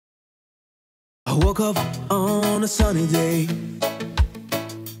I woke up on a sunny day.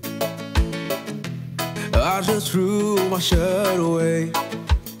 I just threw my shirt away.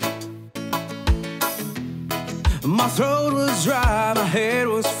 My throat was dry, my head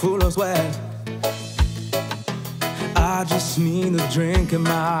was full of sweat. I just need a drink in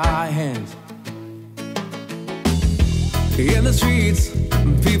my hand. In the streets,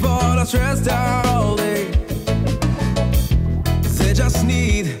 people are stressed out all day. They just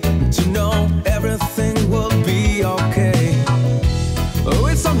need to know everything will be okay.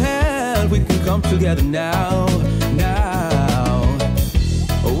 With some help we can come together now.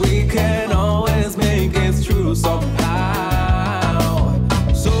 We can always make it through somehow.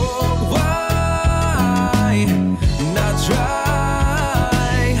 So why not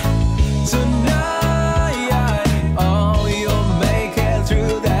try tonight? Oh, you'll make it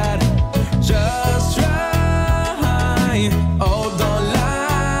through that. Just try. Oh, don't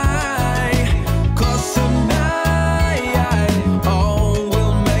lie. 'Cause tonight, oh,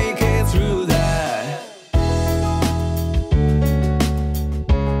 we'll make it through that.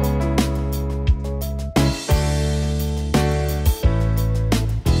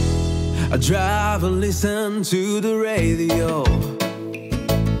 I drive and listen to the radio.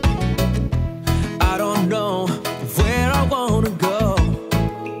 I don't know where I wanna go.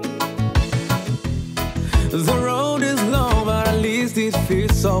 The road is long, but at least it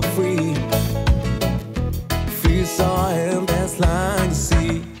feels so free. Feels so endless like the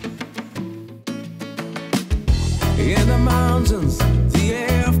sea. In the mountains, the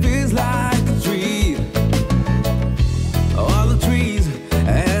air feels like a dream. All the trees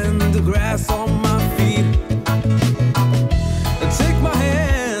and the grass on my feet. Take my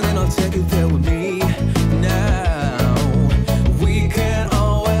hand and I'll take you there with me. Now we can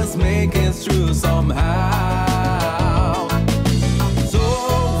always make it through somehow. So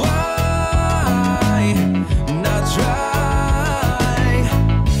why not try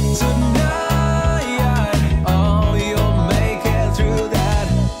tonight? Oh, you'll make it through that.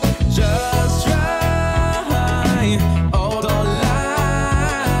 Just try. Oh, don't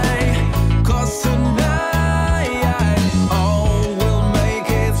lie. 'Cause tonight, oh, we'll make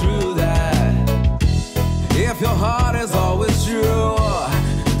it through that. If your heart is always true,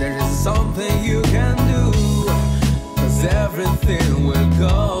 there is something you can do. 'Cause everything will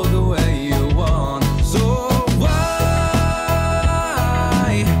go the way